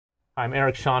I'm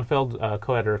Erick Schonfeld,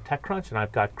 co-editor of TechCrunch, and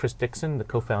I've got Chris Dixon, the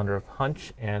co-founder of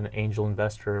Hunch and angel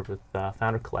investor with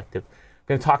Founder Collective.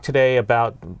 We're going to talk today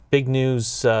about big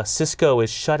news. Cisco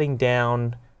is shutting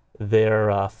down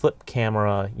their flip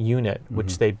camera unit,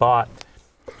 which they bought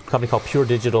a company called Pure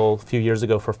Digital a few years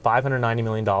ago for $590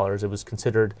 million. It was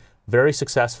considered a very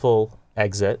successful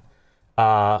exit,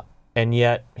 and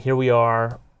yet here we are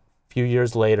a few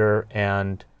years later,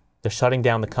 and they're shutting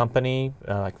down the company.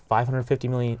 Like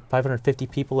 550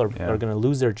 people are going to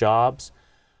lose their jobs.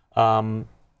 You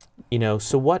know,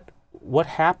 so what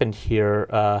happened here?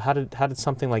 How did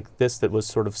something like this, that was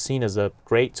sort of seen as a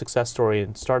great success story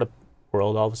in startup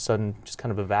world, all of a sudden just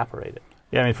kind of evaporated?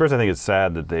 Yeah, I mean, first I think it's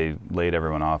sad that they laid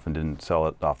everyone off and didn't sell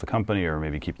it off the company, or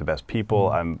maybe keep the best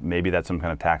people. Maybe that's some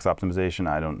kind of tax optimization.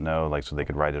 I don't know, like, so they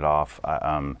could write it off.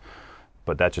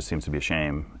 But that just seems to be a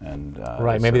shame. And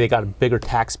right, maybe they got a bigger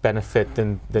tax benefit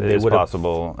than they would have. It's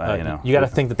possible. You know, you got to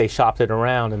think that they shopped it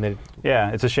around, and they. Yeah,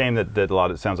 it's a shame that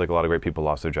it sounds like a lot of great people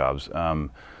lost their jobs.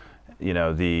 You know,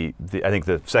 I think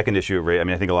the second issue, I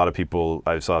mean, I think a lot of people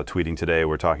I saw tweeting today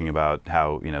were talking about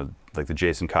how, you know, like the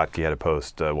Jason Kotke had a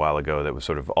post a while ago that was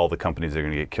sort of all the companies that are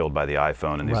going to get killed by the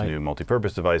iPhone and these new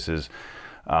multi-purpose devices.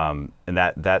 And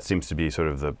that seems to be sort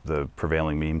of the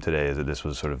prevailing meme today, is that this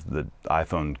was sort of the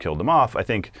iPhone killed them off. I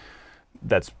think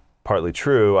that's partly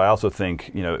true. I also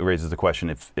think, you know, it raises the question,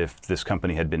 if this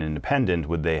company had been independent,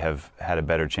 would they have had a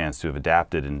better chance to have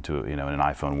adapted into, you know, in an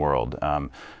iPhone world?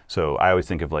 So I always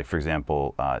think of, like, for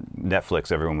example,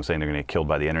 Netflix. Everyone was saying they're going to get killed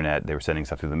by the internet. They were sending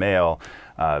stuff through the mail.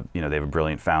 You know, they have a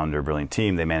brilliant founder, brilliant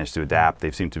team. They managed to adapt.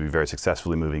 They've seemed to be very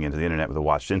successfully moving into the internet with the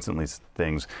watched instantly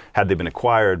things. Had they been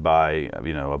acquired by,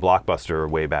 you know, a Blockbuster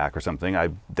way back or something, I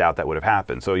doubt that would have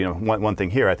happened. So, you know, one thing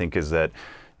here I think is that,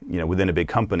 you know, within a big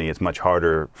company, it's much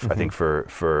harder, I think,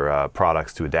 for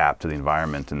products to adapt to the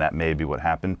environment, and that may be what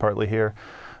happened partly here.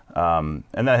 And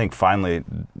then I think finally,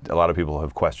 a lot of people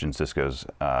have questioned Cisco's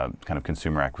kind of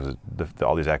consumer acquisition,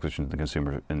 all these acquisitions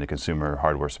in the consumer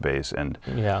hardware space, and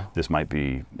this might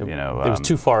be, you know, it was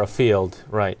too far afield,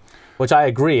 right? Which I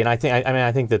agree, and I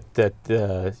think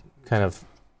that kind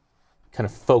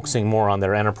of focusing more on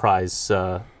their enterprise,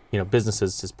 you know,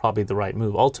 businesses is probably the right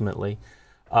move ultimately.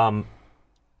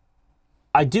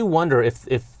 I do wonder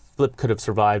if Flip could have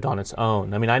survived on its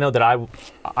own. I mean, I know that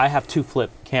I have two Flip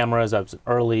cameras. I was an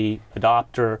early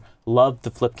adopter, loved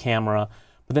the Flip camera,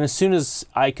 but then as soon as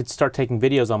I could start taking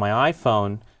videos on my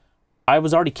iPhone, I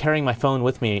was already carrying my phone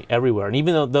with me everywhere. And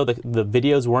even though the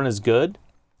videos weren't as good,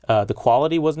 the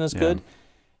quality wasn't as good,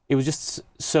 it was just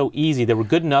so easy. They were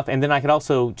good enough, and then I could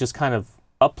also just kind of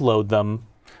upload them.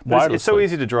 It's so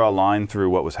easy to draw a line through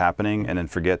what was happening and then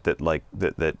forget that, like,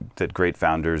 that great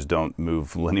founders don't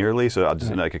move linearly. So I'll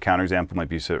just, like, a counterexample might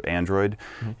be sort of Android.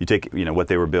 You take, you know, what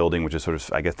they were building, which is sort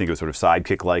of, I guess, think it was sort of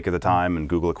Sidekick-like at the time, and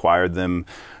Google acquired them.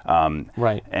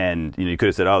 And, you know, you could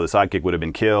have said, oh, the Sidekick would have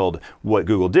been killed. What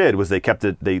Google did was they kept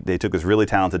it. They took this really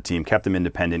talented team, kept them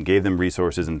independent, gave them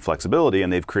resources and flexibility,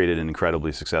 and they've created an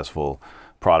incredibly successful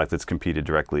product that's competed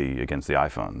directly against the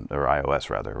iPhone, or iOS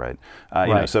rather, right?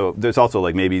 You know, so there's also,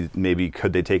 like, maybe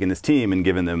could they taken this team and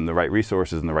given them the right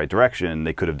resources in the right direction,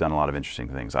 they could have done a lot of interesting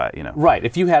things. You know, right?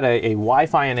 If you had a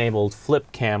Wi-Fi enabled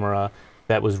Flip camera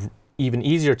that was even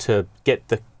easier to get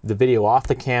the video off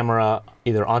the camera,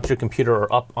 either onto your computer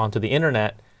or up onto the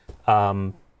internet,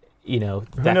 you know,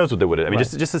 who knows what they would have. I mean,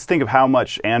 just think of how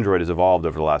much Android has evolved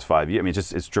over the last 5 years. I mean,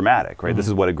 it's dramatic, right? This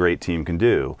is what a great team can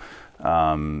do.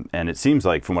 And it seems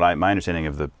like, from what my understanding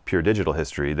of the Pure Digital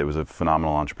history, there was a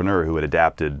phenomenal entrepreneur who had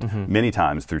adapted many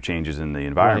times through changes in the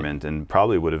environment, and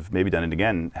probably would have maybe done it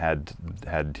again had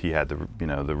he had the, you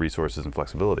know, the resources and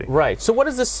flexibility. Right. So what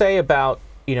does this say about,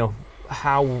 you know,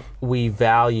 how we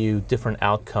value different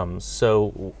outcomes?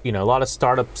 So, you know, a lot of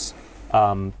startups,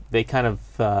 they kind of,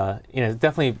 you know,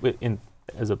 definitely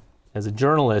as a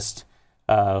journalist,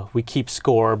 we keep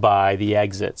score by the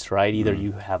exits, right? Either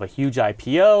you have a huge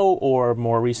IPO, or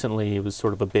more recently it was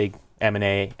sort of a big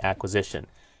M&A acquisition.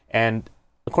 And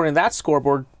according to that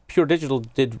scoreboard, Pure Digital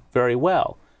did very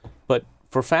well. But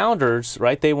for founders,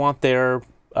 right, they want their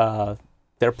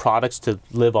products to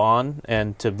live on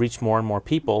and to reach more and more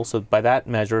people. So by that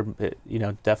measure, it, you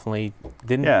know, definitely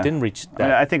didn't reach that. I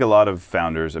mean, I think a lot of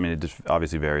founders, I mean, it just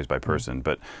obviously varies by person,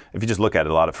 but if you just look at it,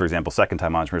 a lot of, for example,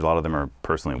 second-time entrepreneurs, a lot of them are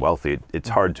personally wealthy. It's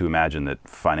hard to imagine that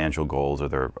financial goals are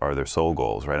their sole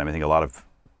goals, right? I mean, I think a lot of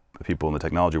people in the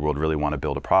technology world really want to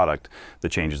build a product that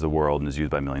changes the world and is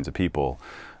used by millions of people.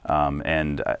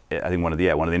 And I think one of the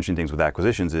interesting things with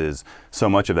acquisitions is so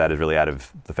much of that is really out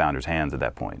of the founder's hands at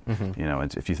that point. You know,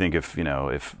 if you think if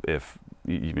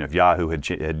if Yahoo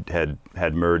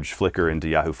had merged Flickr into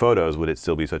Yahoo Photos, would it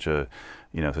still be such a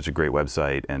such a great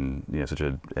website, and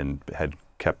and had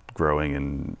kept growing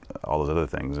and all those other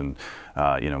things. And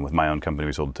with my own company,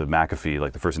 we sold to McAfee.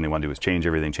 Like the first thing they wanted to do was change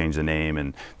everything, change the name,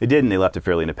 and they did, and they left it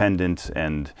fairly independent.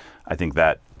 And I think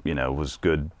that was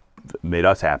good, made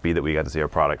us happy that we got to see our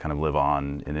product kind of live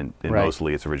on in right.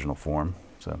 mostly its original form.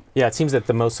 So yeah, it seems that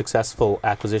the most successful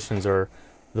acquisitions are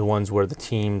the ones where the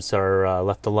teams are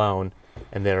left alone.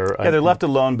 And they're left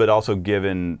alone, but also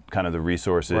given kind of the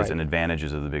resources right. and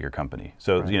advantages of the bigger company.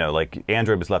 So right. like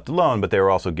Android was left alone, but they were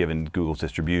also given Google's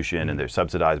distribution, and they're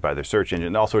subsidized by their search engine,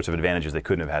 and all sorts of advantages they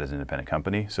couldn't have had as an independent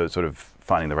company. So it's sort of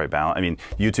finding the right balance. I mean,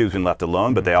 YouTube's been left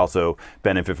alone, but they also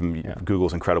benefit from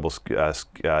Google's incredible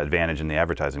advantage in the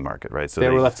advertising market, right? So they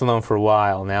were left alone for a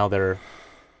while. Now they're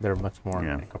much more.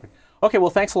 Yeah. Okay, well,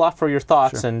 thanks a lot for your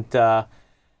thoughts, sure.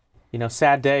 and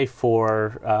sad day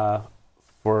for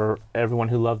everyone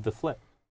who loved the Flip.